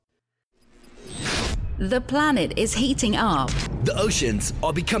The planet is heating up. The oceans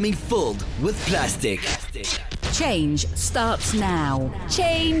are becoming filled with plastic. Change starts now.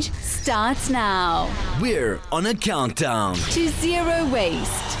 Change starts now. We're on a countdown To zero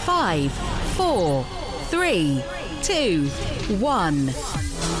waste. 5, 4, 3, 2, 1.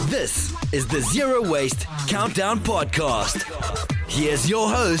 This is the Zero Waste Countdown Podcast. Here's your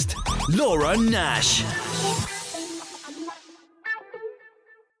host, Laura Nash.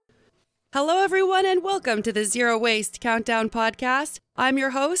 Hello, everyone, and welcome to the Zero Waste Countdown Podcast. I'm your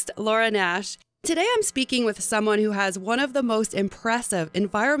host, Laura Nash. Today, I'm speaking with someone who has one of the most impressive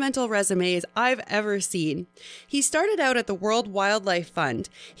environmental resumes I've ever seen. He started out at the World Wildlife Fund.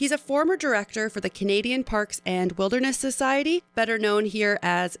 He's a former director for the Canadian Parks and Wilderness Society, better known here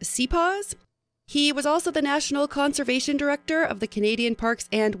as CPAWS. He was also the National Conservation Director of the Canadian Parks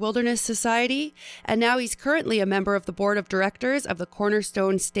and Wilderness Society, and now he's currently a member of the Board of Directors of the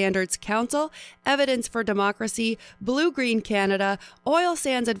Cornerstone Standards Council, Evidence for Democracy, Blue Green Canada, Oil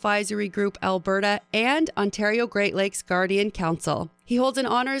Sands Advisory Group Alberta, and Ontario Great Lakes Guardian Council. He holds an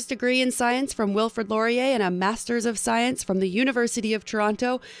honours degree in science from Wilfrid Laurier and a Master's of Science from the University of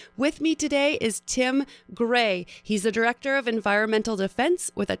Toronto. With me today is Tim Gray. He's the Director of Environmental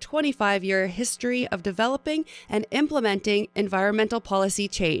Defence with a 25-year history of developing and implementing environmental policy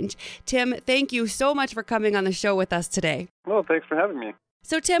change. Tim, thank you so much for coming on the show with us today. Well, thanks for having me.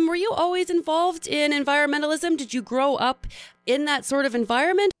 So, Tim, were you always involved in environmentalism? Did you grow up in that sort of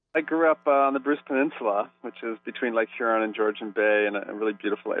environment? I grew up on the Bruce Peninsula, which is between Lake Huron and Georgian Bay, in a really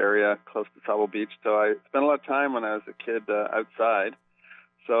beautiful area close to Sable Beach. So I spent a lot of time when I was a kid outside.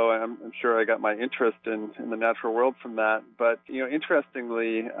 So I'm sure I got my interest in the natural world from that. But,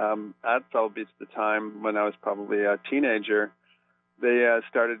 interestingly, at Sable Beach at the time, when I was probably a teenager, they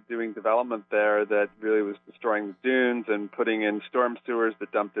started doing development there that really was destroying the dunes and putting in storm sewers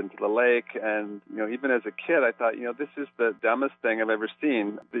that dumped into the lake. And, even as a kid, I thought, this is the dumbest thing I've ever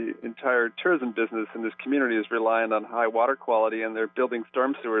seen. The entire tourism business in this community is reliant on high water quality, and they're building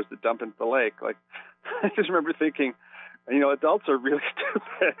storm sewers that dump into the lake. Like, I just remember thinking, adults are really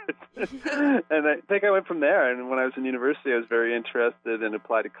stupid. And I think I went from there. And when I was in university, I was very interested in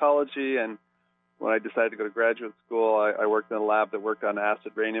applied ecology. And when I decided to go to graduate school, I worked in a lab that worked on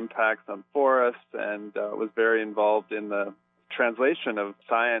acid rain impacts on forests and was very involved in the translation of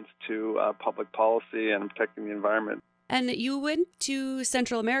science to public policy and protecting the environment. And you went to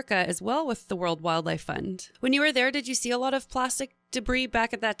Central America as well with the World Wildlife Fund. When you were there, did you see a lot of plastic debris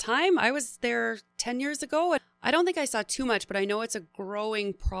back at that time? I was there 10 years ago. I don't think I saw too much, but I know it's a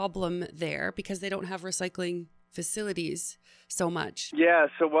growing problem there because they don't have recycling facilities so much. Yes,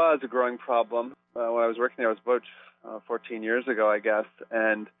 it was a growing problem. When I was working there, it was about 14 years ago, I guess.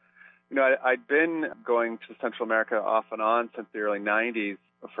 And, I'd been going to Central America off and on since the early 90s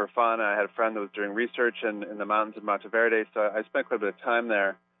for fun. I had a friend that was doing research in the mountains of Monteverde, so I spent quite a bit of time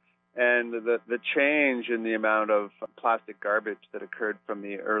there. And the change in the amount of plastic garbage that occurred from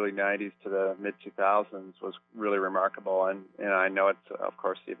the early 90s to the mid-2000s was really remarkable. And I know it's, of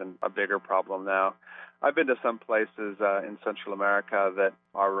course, even a bigger problem now. I've been to some places in Central America that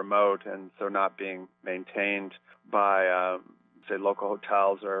are remote and so not being maintained by, say, local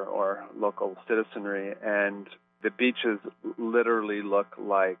hotels or local citizenry. And the beaches literally look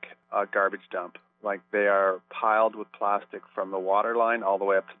like a garbage dump. Like they are piled with plastic from the waterline all the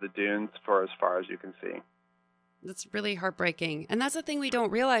way up to the dunes for as far as you can see. That's really heartbreaking. And that's the thing we don't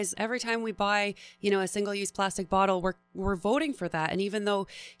realize. Every time we buy, a single-use plastic bottle, we're voting for that. And even though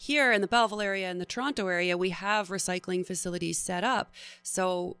here in the Belleville area and the Toronto area, we have recycling facilities set up,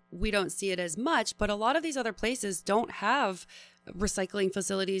 so we don't see it as much. But a lot of these other places don't have recycling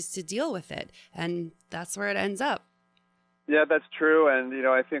facilities to deal with it. And that's where it ends up. Yeah, that's true. And,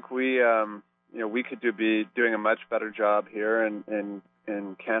 I think we could be doing a much better job here in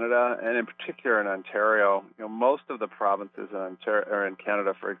Canada, and in particular in Ontario. Most of the provinces in Ontario or in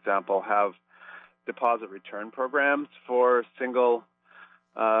Canada, for example, have deposit return programs for single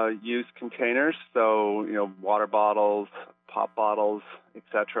use containers. So, water bottles, pop bottles,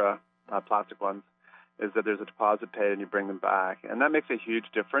 etc., plastic ones, is that there's a deposit paid and you bring them back. And that makes a huge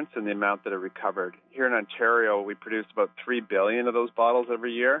difference in the amount that are recovered. Here in Ontario, we produce about 3 billion of those bottles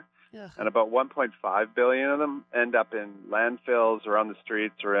every year. Yeah. And about 1.5 billion of them end up in landfills or on the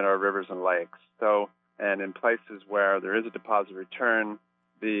streets or in our rivers and lakes. So, and in places where there is a deposit return,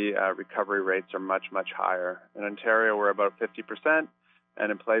 the recovery rates are much, much higher. In Ontario, we're about 50%,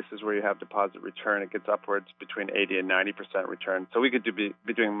 and in places where you have deposit return, it gets upwards between 80 and 90% return. So we could be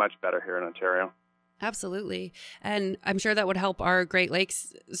doing much better here in Ontario. Absolutely. And I'm sure that would help our Great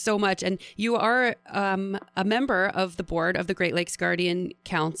Lakes so much. And you are a member of the board of the Great Lakes Guardian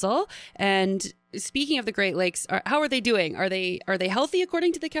Council. And speaking of the Great Lakes, how are they doing? Are they healthy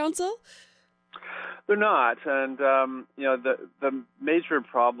according to the council? They're not, and the major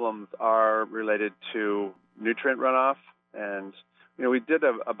problems are related to nutrient runoff, and we did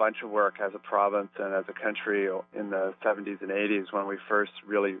a bunch of work as a province and as a country in the 70s and 80s when we first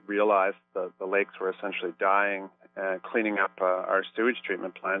really realized the lakes were essentially dying, and cleaning up our sewage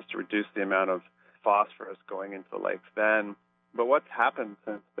treatment plants to reduce the amount of phosphorus going into the lakes then. But what's happened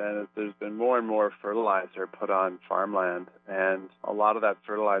since then is there's been more and more fertilizer put on farmland, and a lot of that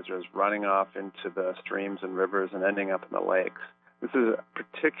fertilizer is running off into the streams and rivers and ending up in the lakes. This is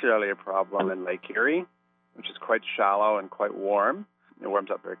particularly a problem in Lake Erie, which is quite shallow and quite warm. It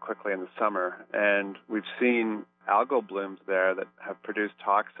warms up very quickly in the summer, and we've seen algal blooms there that have produced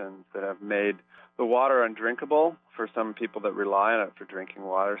toxins that have made the water undrinkable for some people that rely on it for drinking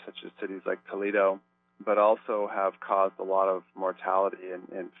water, such as cities like Toledo, but also have caused a lot of mortality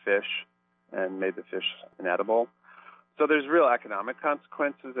in fish and made the fish inedible. So there's real economic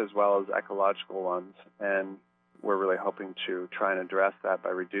consequences as well as ecological ones, and we're really hoping to try and address that by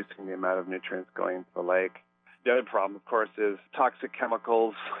reducing the amount of nutrients going into the lake. The other problem, of course, is toxic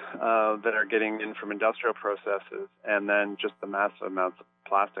chemicals that are getting in from industrial processes, and then just the massive amounts of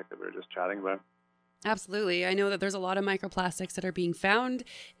plastic that we were just chatting about. Absolutely. I know that there's a lot of microplastics that are being found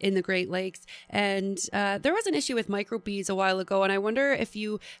in the Great Lakes. And there was an issue with microbeads a while ago. And I wonder if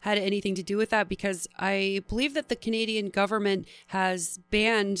you had anything to do with that, because I believe that the Canadian government has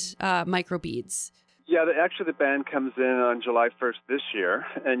banned microbeads. Yeah, actually the ban comes in on July 1st this year.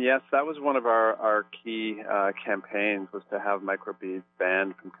 And yes, that was one of our key campaigns, was to have microbeads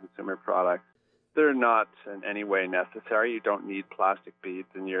banned from consumer products. They're not in any way necessary. You don't need plastic beads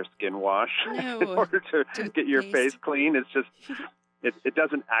in your skin wash in order to get your face clean. It's just, it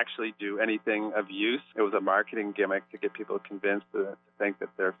doesn't actually do anything of use. It was a marketing gimmick to get people convinced to think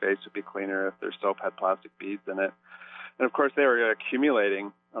that their face would be cleaner if their soap had plastic beads in it. And of course, they were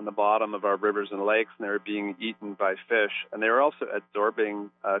accumulating on the bottom of our rivers and lakes, and they were being eaten by fish. And they were also absorbing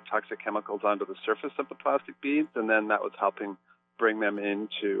toxic chemicals onto the surface of the plastic beads, and then that was helping bring them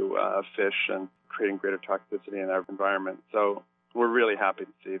into fish and creating greater toxicity in our environment. So we're really happy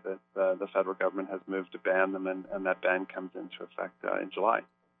to see that the federal government has moved to ban them, and that ban comes into effect in July.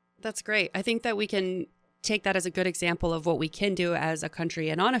 That's great. I think that we can take that as a good example of what we can do as a country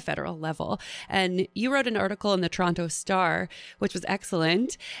and on a federal level. And you wrote an article in the Toronto Star, which was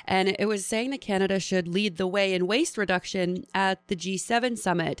excellent. And it was saying that Canada should lead the way in waste reduction at the G7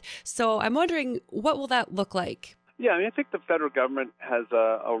 summit. So I'm wondering, what will that look like? Yeah, I think the federal government has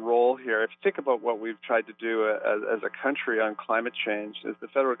a role here. If you think about what we've tried to do as a country on climate change, is the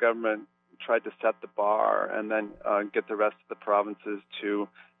federal government tried to set the bar and then get the rest of the provinces to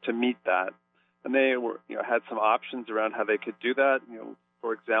meet that. And they had some options around how they could do that.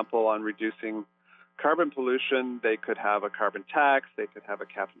 For example, on reducing carbon pollution, they could have a carbon tax, they could have a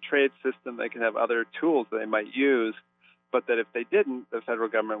cap and trade system, they could have other tools that they might use, but that if they didn't, the federal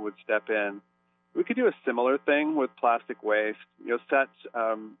government would step in. We could do a similar thing with plastic waste, set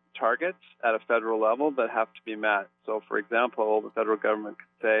targets at a federal level that have to be met. So, for example, the federal government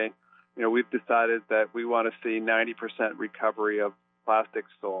could say, we've decided that we want to see 90% recovery of plastics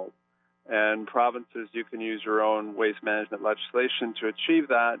sold. And provinces, you can use your own waste management legislation to achieve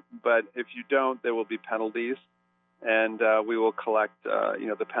that, but if you don't, there will be penalties, and we will collect,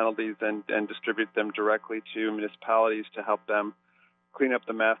 the penalties and distribute them directly to municipalities to help them clean up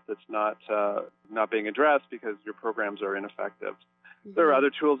the mess that's not being addressed because your programs are ineffective. Mm-hmm. There are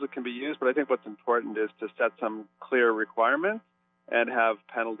other tools that can be used, but I think what's important is to set some clear requirements and have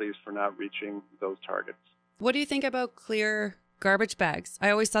penalties for not reaching those targets. What do you think about clear garbage bags? I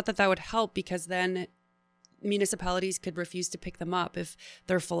always thought that would help, because then municipalities could refuse to pick them up if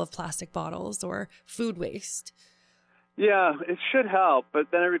they're full of plastic bottles or food waste. Yeah, it should help, but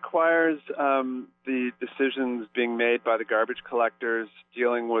then it requires the decisions being made by the garbage collectors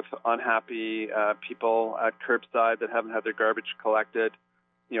dealing with unhappy people at curbside that haven't had their garbage collected.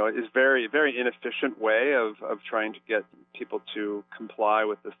 Is very, very inefficient way of trying to get people to comply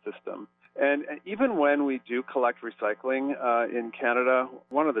with the system. And even when we do collect recycling in Canada,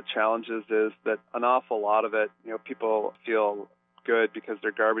 one of the challenges is that an awful lot of it, people feel good because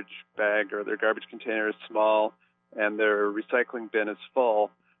their garbage bag or their garbage container is small and their recycling bin is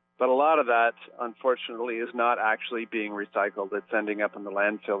full. But a lot of that, unfortunately, is not actually being recycled. It's ending up in the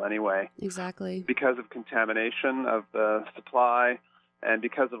landfill anyway. Exactly. Because of contamination of the supply and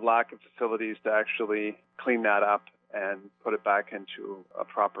because of lack of facilities to actually clean that up and put it back into a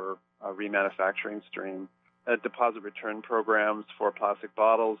proper remanufacturing stream. deposit return programs for plastic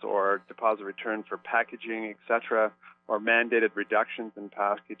bottles or deposit return for packaging, etc., or mandated reductions in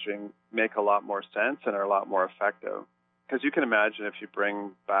packaging make a lot more sense and are a lot more effective. Because you can imagine if you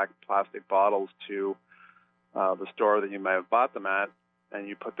bring back plastic bottles to the store that you might have bought them at, and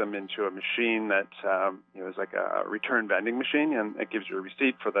you put them into a machine that is like a return vending machine, and it gives you a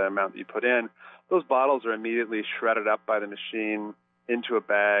receipt for the amount that you put in. Those bottles are immediately shredded up by the machine into a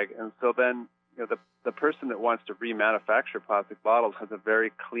bag, and so then the person that wants to remanufacture plastic bottles has a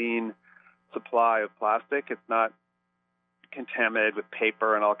very clean supply of plastic. It's not contaminated with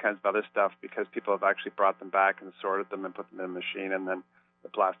paper and all kinds of other stuff because people have actually brought them back and sorted them and put them in a machine, and then the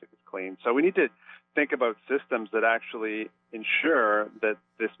plastic is clean. So we need to think about systems that actually ensure that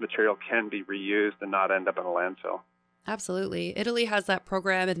this material can be reused and not end up in a landfill. Absolutely. Italy has that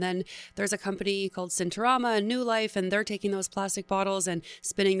program, and then there's a company called Sinterama and New Life, and they're taking those plastic bottles and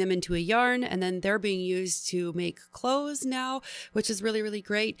spinning them into a yarn, and then they're being used to make clothes now, which is really, really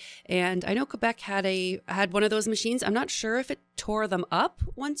great. And I know Quebec had one of those machines. I'm not sure if it tore them up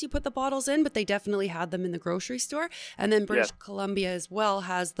once you put the bottles in, but they definitely had them in the grocery store. And then British Columbia as well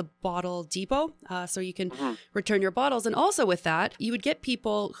has the bottle depot, so you can return your bottles. And also with that, you would get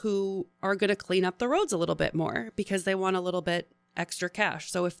people who are going to clean up the roads a little bit more because they want a little bit extra cash.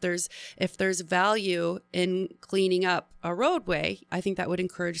 So if there's value in cleaning up a roadway, I think that would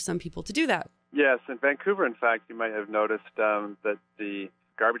encourage some people to do that. Yes, in Vancouver, in fact, you might have noticed that the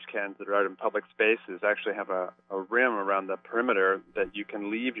garbage cans that are out in public spaces actually have a rim around the perimeter that you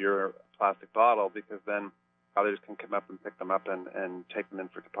can leave your plastic bottle, because then others can come up and pick them up and take them in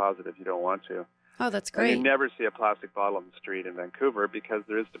for deposit if you don't want to. Oh, that's great. And you never see a plastic bottle on the street in Vancouver because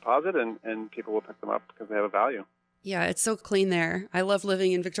there is deposit and people will pick them up because they have a value. Yeah, it's so clean there. I love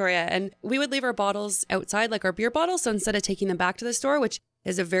living in Victoria. And we would leave our bottles outside, like our beer bottles. So instead of taking them back to the store, which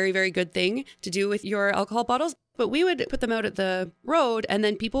is a very, very good thing to do with your alcohol bottles, but we would put them out at the road, and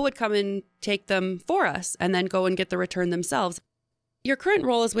then people would come and take them for us and then go and get the return themselves. Your current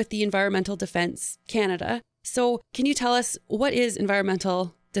role is with the Environmental Defence Canada. So can you tell us, what is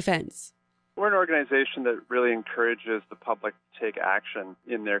environmental defence? We're an organization that really encourages the public to take action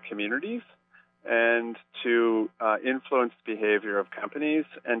in their communities and to influence the behavior of companies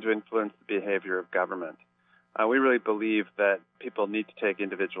and to influence the behavior of government. We really believe that people need to take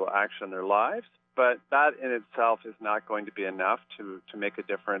individual action in their lives, but that in itself is not going to be enough to make a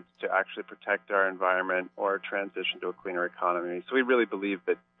difference to actually protect our environment or transition to a cleaner economy. So we really believe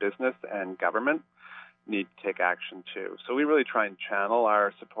that business and government need to take action too. So we really try and channel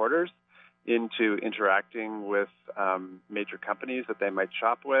our supporters into interacting with major companies that they might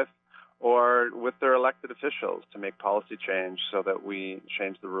shop with, or with their elected officials to make policy change so that we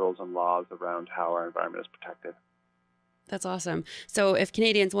change the rules and laws around how our environment is protected. That's awesome. So if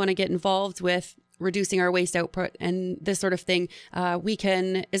Canadians want to get involved with reducing our waste output and this sort of thing,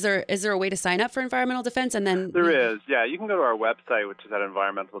 is there a way to sign up for environmental defense? And then there is. Yeah, you can go to our website, which is at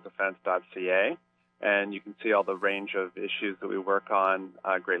environmentaldefense.ca, and you can see all the range of issues that we work on: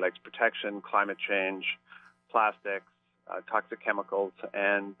 Great Lakes protection, climate change, plastics, toxic chemicals,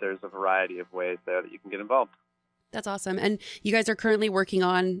 and there's a variety of ways there that you can get involved. That's awesome. And you guys are currently working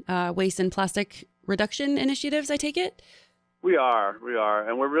on waste and plastic reduction initiatives, I take it? We are,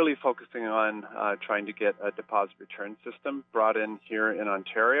 and we're really focusing on trying to get a deposit return system brought in here in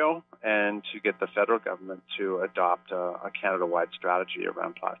Ontario, and to get the federal government to adopt a Canada-wide strategy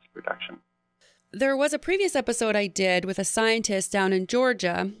around plastic reduction. There was a previous episode I did with a scientist down in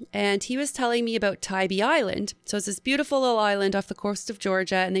Georgia, and he was telling me about Tybee Island. So it's this beautiful little island off the coast of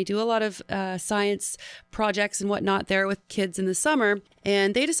Georgia, and they do a lot of science projects and whatnot there with kids in the summer.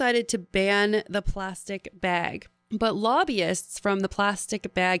 And they decided to ban the plastic bag. But lobbyists from the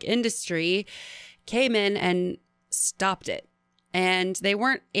plastic bag industry came in and stopped it. And they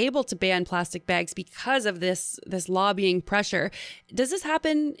weren't able to ban plastic bags because of this lobbying pressure. Does this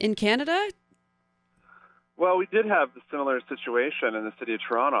happen in Canada? Well, we did have a similar situation in the city of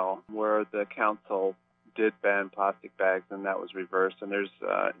Toronto, where the council did ban plastic bags, and that was reversed. And there's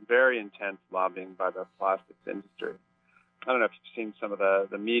very intense lobbying by the plastics industry. I don't know if you've seen some of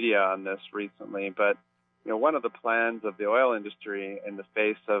the media on this recently, but one of the plans of the oil industry in the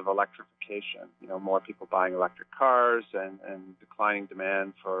face of electrification, more people buying electric cars and declining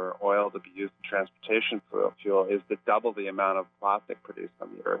demand for oil to be used in transportation fuel, is to double the amount of plastic produced on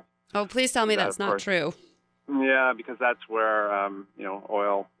the earth. Oh, please tell me that's not true. Yeah, because that's where,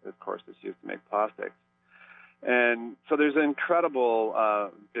 oil, of course, is used to make plastics. And so there's an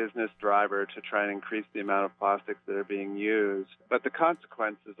incredible business driver to try and increase the amount of plastics that are being used. But the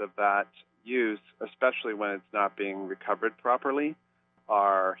consequences of that use, especially when it's not being recovered properly,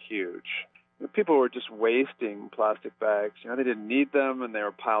 are huge. people were just wasting plastic bags. They didn't need them, and they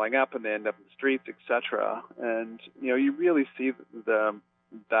were piling up, and they end up in the streets, etc. And you really see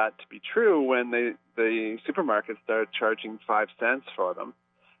that to be true when the supermarkets started charging 5 cents for them.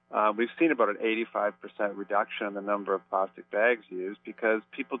 We've seen about an 85% reduction in the number of plastic bags used because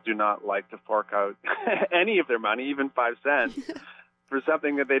people do not like to fork out any of their money, even 5 cents, for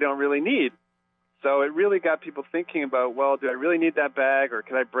something that they don't really need. So it really got people thinking about, well, do I really need that bag, or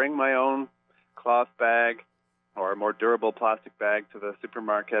can I bring my own cloth bag or a more durable plastic bag to the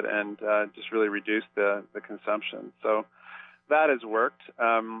supermarket and just really reduce the consumption? So that has worked.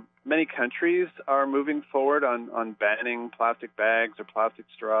 Many countries are moving forward on banning plastic bags or plastic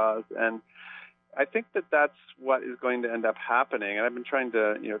straws, and I think that that's what is going to end up happening. And I've been trying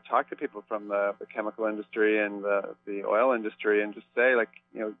to talk to people from the chemical industry and the oil industry and just say,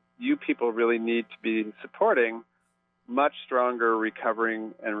 you people really need to be supporting much stronger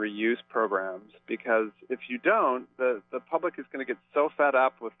recovering and reuse programs, because if you don't, the public is going to get so fed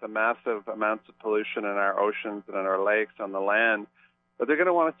up with the massive amounts of pollution in our oceans and in our lakes, on the land, that they're going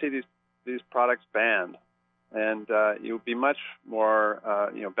to want to see these products banned. And it would be much more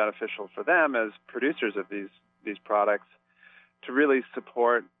beneficial for them as producers of these products to really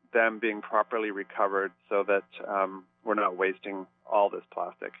support them being properly recovered so that we're not wasting all this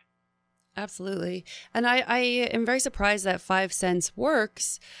plastic. Absolutely. And I am very surprised that 5 cents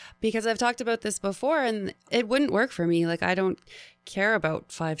works, because I've talked about this before and it wouldn't work for me. I don't care about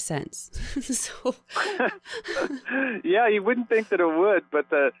 5 cents. So yeah, you wouldn't think that it would, but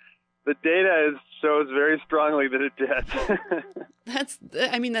the data shows very strongly that it did.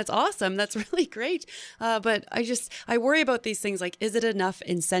 That's awesome. That's really great. But I worry about these things. Is it enough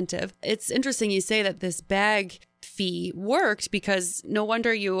incentive? It's interesting you say that this bag fee worked, because no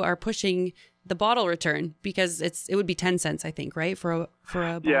wonder you are pushing the bottle return, because it would be 10 cents, I think, right? For a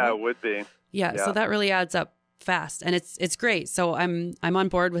bottle? Yeah, it would be. Yeah, so that really adds up fast, and it's great. So I'm on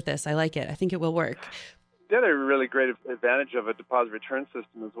board with this. I like it. I think it will work. The other really great advantage of a deposit return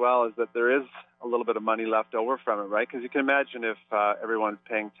system as well is that there is a little bit of money left over from it, right? Because you can imagine if everyone's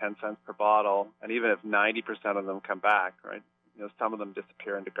paying 10 cents per bottle, and even if 90% of them come back, right? Some of them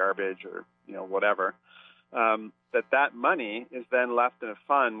disappear into garbage or whatever. That money is then left in a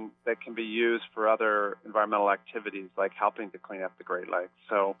fund that can be used for other environmental activities, like helping to clean up the Great Lakes.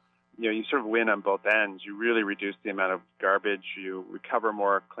 So, you sort of win on both ends. You really reduce the amount of garbage, you recover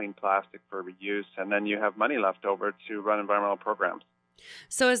more clean plastic for reuse, and then you have money left over to run environmental programs.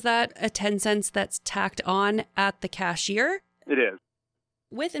 So is that a 10 cents that's tacked on at the cashier? It is.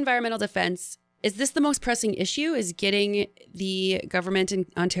 With environmental defense, is this the most pressing issue, is getting the government in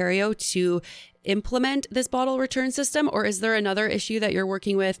Ontario to implement this bottle return system? Or is there another issue that you're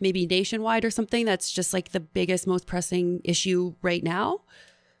working with, maybe nationwide or something, that's just the biggest, most pressing issue right now?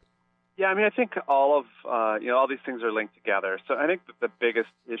 Yeah, I think all of all these things are linked together. So I think that the biggest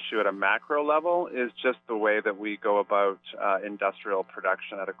issue at a macro level is just the way that we go about industrial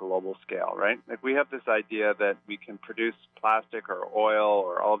production at a global scale, right? We have this idea that we can produce plastic or oil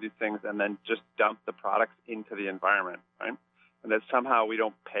or all of these things and then just dump the products into the environment, right? And that somehow we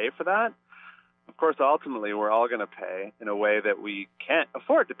don't pay for that. Of course, ultimately, we're all going to pay in a way that we can't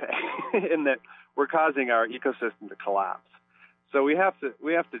afford to pay, in that we're causing our ecosystem to collapse. So we have to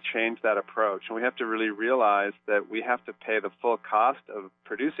change that approach, and we have to really realize that we have to pay the full cost of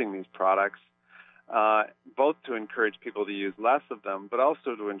producing these products, both to encourage people to use less of them, but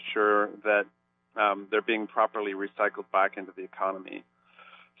also to ensure that they're being properly recycled back into the economy.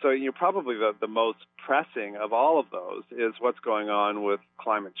 So probably the most pressing of all of those is what's going on with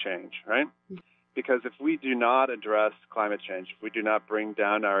climate change, right? Because if we do not address climate change, if we do not bring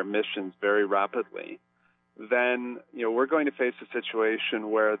down our emissions very rapidly, then we're going to face a situation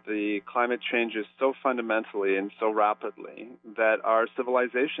where the climate changes so fundamentally and so rapidly that our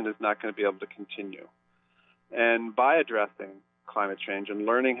civilization is not going to be able to continue. And by addressing climate change and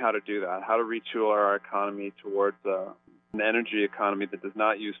learning how to do that, how to retool our economy towards an energy economy that does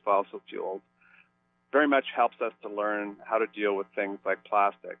not use fossil fuels, very much helps us to learn how to deal with things like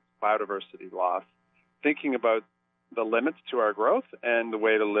plastic, biodiversity loss, thinking about the limits to our growth and the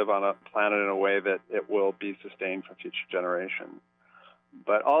way to live on a planet in a way that it will be sustained for future generations.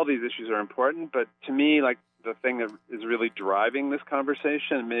 But all these issues are important. But to me, the thing that is really driving this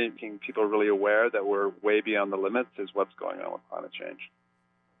conversation and making people really aware that we're way beyond the limits is what's going on with climate change.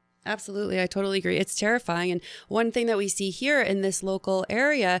 Absolutely. I totally agree. It's terrifying. And one thing that we see here in this local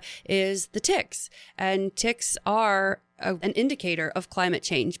area is the ticks. And ticks are an indicator of climate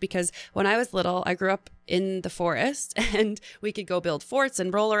change, because when I was little, I grew up in the forest and we could go build forts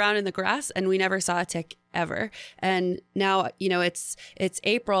and roll around in the grass, and we never saw a tick ever. And now, it's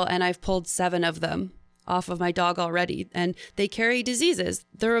April and I've pulled 7 of them off of my dog already, and they carry diseases.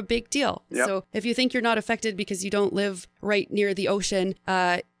 They're a big deal. Yep. So if you think you're not affected because you don't live right near the ocean,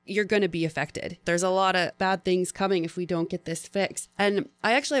 you're going to be affected. There's a lot of bad things coming if we don't get this fixed. And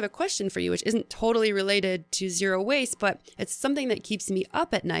I actually have a question for you, which isn't totally related to zero waste, but it's something that keeps me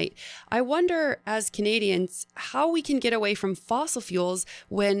up at night. I wonder, as Canadians, how we can get away from fossil fuels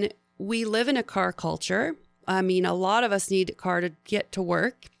when we live in a car culture. I mean, a lot of us need a car to get to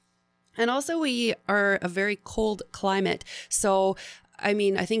work. And also we are a very cold climate. So, I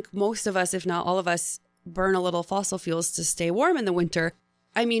mean, I think most of us, if not all of us, burn a little fossil fuels to stay warm in the winter.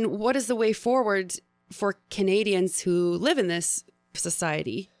 I mean, what is the way forward for Canadians who live in this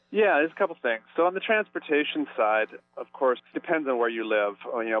society? Yeah, there's a couple things. So on the transportation side, of course, it depends on where you live,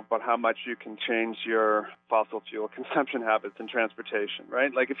 about how much you can change your fossil fuel consumption habits in transportation,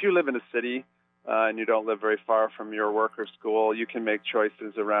 right? Like if you live in a city and you don't live very far from your work or school, you can make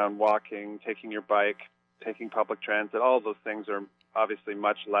choices around walking, taking your bike, taking public transit. All of those things are obviously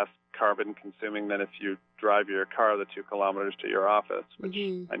much less carbon consuming than if you drive your car the 2 kilometers to your office, which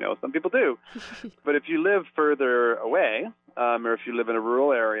I know some people do. But if you live further away, or if you live in a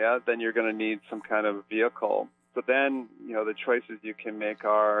rural area, then you're going to need some kind of vehicle. But then, the choices you can make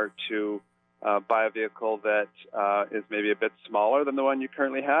are to buy a vehicle that is maybe a bit smaller than the one you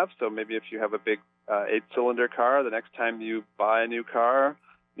currently have. So maybe if you have a big 8-cylinder car, the next time you buy a new car,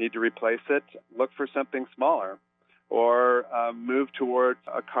 need to replace it, look for something smaller. Or move towards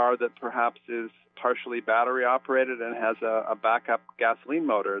a car that perhaps is partially battery operated and has a backup gasoline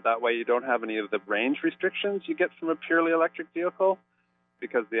motor. That way you don't have any of the range restrictions you get from a purely electric vehicle,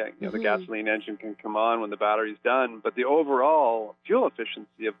 because the gasoline engine can come on when the battery's done. But the overall fuel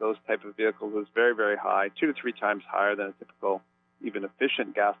efficiency of those type of vehicles is very, very high, 2 to 3 times higher than a typical, even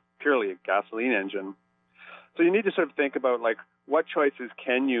efficient purely gasoline engine. So you need to sort of think about, like, what choices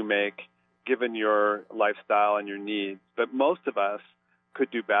can you make given your lifestyle and your needs. But most of us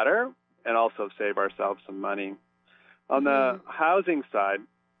could do better and also save ourselves some money. On the housing side,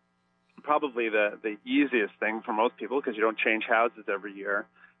 probably the easiest thing for most people, because you don't change houses every year,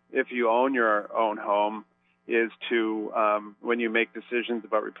 if you own your own home, is to, when you make decisions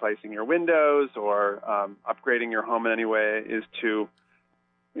about replacing your windows or upgrading your home in any way, is to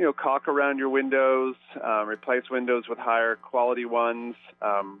caulk around your windows, replace windows with higher quality ones,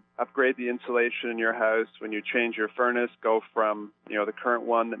 upgrade the insulation in your house. When you change your furnace, go from, the current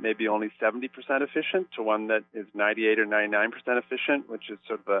one that may be only 70% efficient to one that is 98 or 99% efficient, which is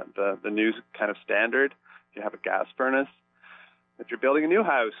sort of the new kind of standard if you have a gas furnace. If you're building a new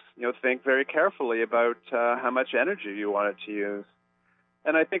house, think very carefully about how much energy you want it to use.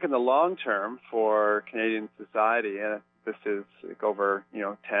 And I think in the long term for Canadian society, and this is like over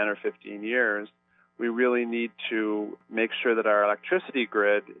 10 or 15 years, we really need to make sure that our electricity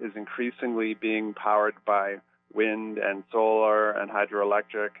grid is increasingly being powered by wind and solar and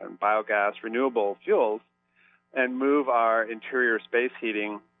hydroelectric and biogas, renewable fuels, and move our interior space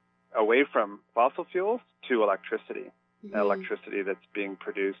heating away from fossil fuels to electricity, electricity that's being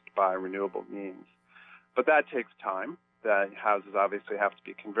produced by renewable means. But that takes time. The houses obviously have to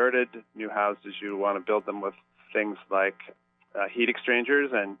be converted. New houses, you want to build them with things like heat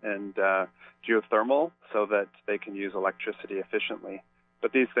exchangers and geothermal so that they can use electricity efficiently.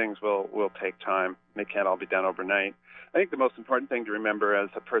 But these things will take time. They can't all be done overnight. I think the most important thing to remember as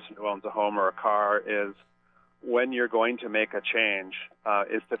a person who owns a home or a car is when you're going to make a change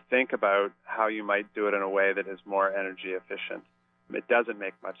is to think about how you might do it in a way that is more energy efficient. It doesn't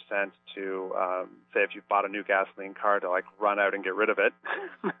make much sense to say if you bought a new gasoline car to run out and get rid of it.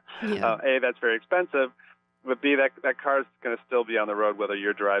 Yeah. A, that's very expensive. But B, that car is going to still be on the road whether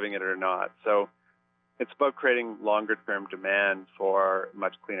you're driving it or not. So it's about creating longer-term demand for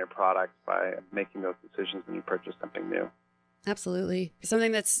much cleaner products by making those decisions when you purchase something new. Absolutely.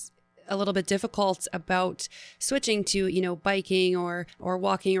 Something that's a little bit difficult about switching to, biking or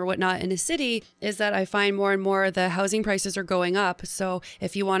walking or whatnot in a city is that I find more and more the housing prices are going up. So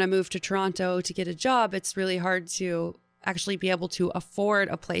if you want to move to Toronto to get a job, it's really hard to actually be able to afford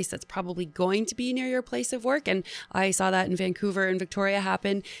a place that's probably going to be near your place of work. And I saw that in Vancouver and Victoria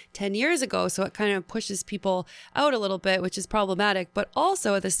happen 10 years ago. So it kind of pushes people out a little bit, which is problematic. But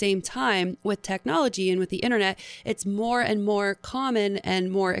also at the same time, with technology and with the internet, it's more and more common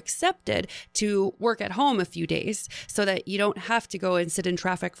and more accepted to work at home a few days so that you don't have to go and sit in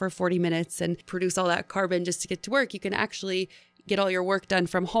traffic for 40 minutes and produce all that carbon just to get to work. You can actually get all your work done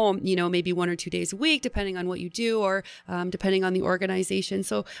from home, maybe 1 or 2 days a week, depending on what you do or depending on the organization.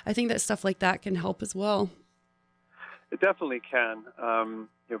 So I think that stuff like that can help as well. It definitely can.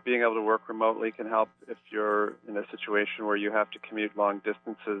 Being able to work remotely can help if you're in a situation where you have to commute long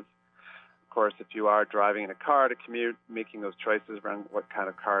distances. Of course, if you are driving in a car to commute, making those choices around what kind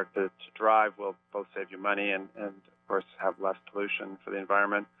of car to drive will both save you money and of course, have less pollution for the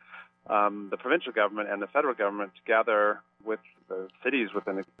environment. The provincial government and the federal government, together with the cities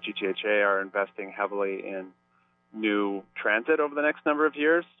within the GTHA, are investing heavily in new transit over the next number of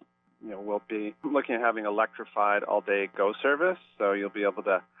years. We'll be looking at having electrified all-day GO service, so you'll be able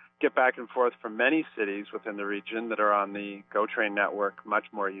to get back and forth from many cities within the region that are on the GO train network much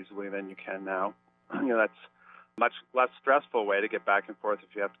more easily than you can now. That's a much less stressful way to get back and forth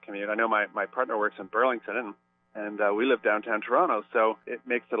if you have to commute. I know my partner works in Burlington, and we live downtown Toronto, so it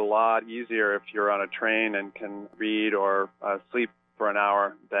makes it a lot easier if you're on a train and can read or sleep for an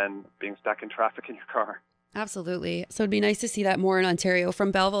hour than being stuck in traffic in your car. Absolutely. So it'd be nice to see that more in Ontario.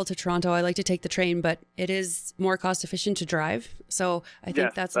 From Belleville to Toronto, I like to take the train, but it is more cost efficient to drive. So I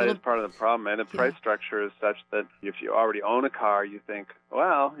think that's that is part of the problem. And the price structure is such that if you already own a car, you think,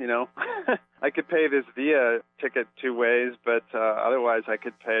 well, I could pay this Via ticket 2 ways, but otherwise I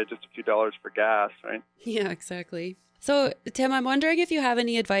could pay just a few dollars for gas, right? Yeah, exactly. So, Tim, I'm wondering if you have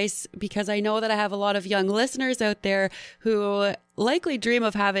any advice, because I know that I have a lot of young listeners out there who likely dream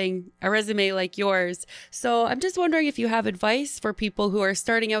of having a resume like yours. So I'm just wondering if you have advice for people who are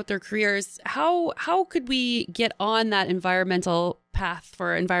starting out their careers. How could we get on that environmental path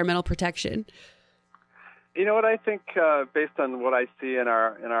for environmental protection? You know what I think, based on what I see in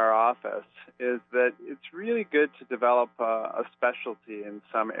our office, is that it's really good to develop a specialty in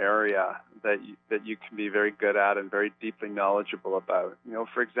some area that you can be very good at and very deeply knowledgeable about.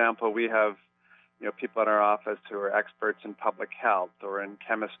 For example, we have people in our office who are experts in public health or in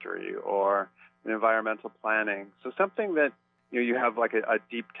chemistry or in environmental planning. So something that you have like a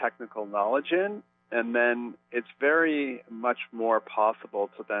deep technical knowledge in, and then it's very much more possible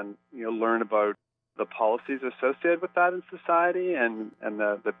to then learn about the policies associated with that in society and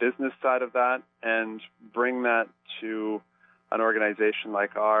the business side of that, and bring that to an organization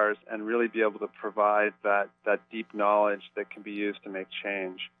like ours and really be able to provide that deep knowledge that can be used to make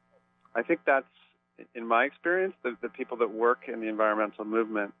change. I think that's, in my experience, the people that work in the environmental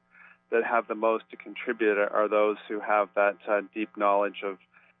movement that have the most to contribute are those who have that deep knowledge of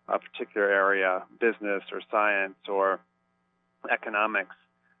a particular area, business or science or economics,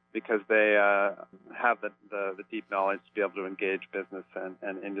 because they have the deep knowledge to be able to engage business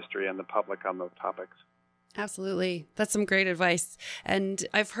and industry and the public on those topics. Absolutely. That's some great advice. And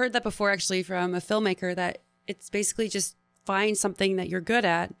I've heard that before, actually, from a filmmaker, that it's basically just find something that you're good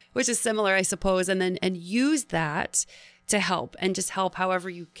at, which is similar, I suppose, and use that to help, and just help however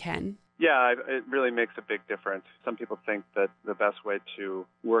you can. Yeah, it really makes a big difference. Some people think that the best way to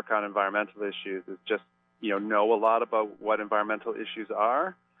work on environmental issues is just, know a lot about what environmental issues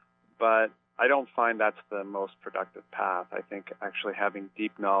are. But I don't find that's the most productive path. I think actually having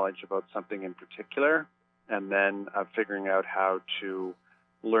deep knowledge about something in particular, and then figuring out how to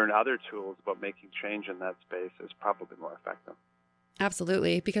learn other tools about making change in that space is probably more effective.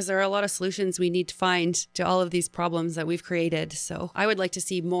 Absolutely, because there are a lot of solutions we need to find to all of these problems that we've created. So I would like to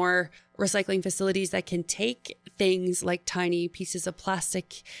see more recycling facilities that can take things like tiny pieces of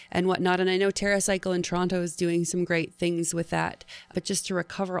plastic and whatnot. And I know TerraCycle in Toronto is doing some great things with that, but just to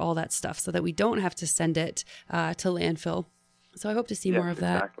recover all that stuff so that we don't have to send it to landfill. So I hope to see more of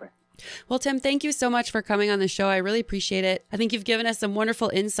that. Exactly. Well, Tim, thank you so much for coming on the show. I really appreciate it. I think you've given us some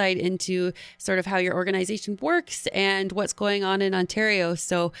wonderful insight into sort of how your organization works and what's going on in Ontario.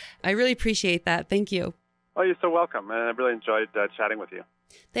 So I really appreciate that. Thank you. Oh, you're so welcome. And I really enjoyed chatting with you.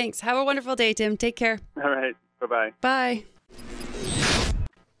 Thanks. Have a wonderful day, Tim. Take care. All right. Bye-bye. Bye.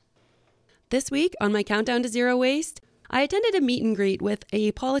 This week on my Countdown to Zero Waste, I attended a meet and greet with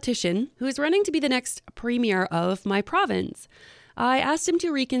a politician who is running to be the next premier of my province. I asked him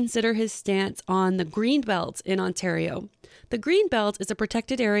to reconsider his stance on the Greenbelt in Ontario. The Greenbelt is a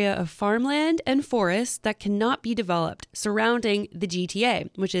protected area of farmland and forests that cannot be developed surrounding the GTA,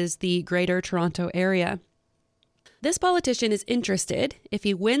 which is the Greater Toronto Area. This politician is interested, if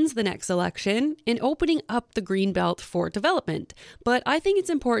he wins the next election, in opening up the Greenbelt for development, but I think it's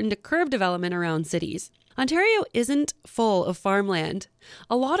important to curb development around cities. Ontario isn't full of farmland.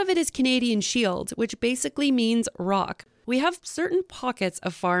 A lot of it is Canadian Shield, which basically means rock. We have certain pockets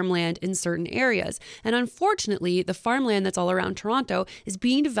of farmland in certain areas, and unfortunately, the farmland that's all around Toronto is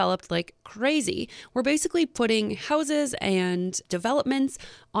being developed like crazy. We're basically putting houses and developments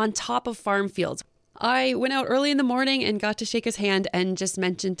on top of farm fields. I went out early in the morning and got to shake his hand and just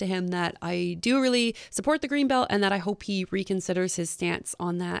mentioned to him that I do really support the Greenbelt and that I hope he reconsiders his stance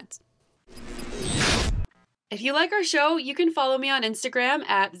on that. If you like our show, you can follow me on Instagram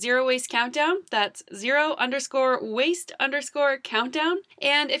at Zero Waste Countdown. That's _waste_countdown.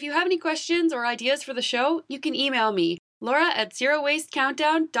 And if you have any questions or ideas for the show, you can email me, Laura at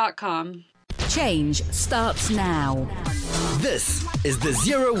zerowastecountdown.com. Change starts now. This is the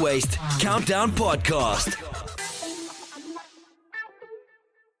Zero Waste Countdown Podcast.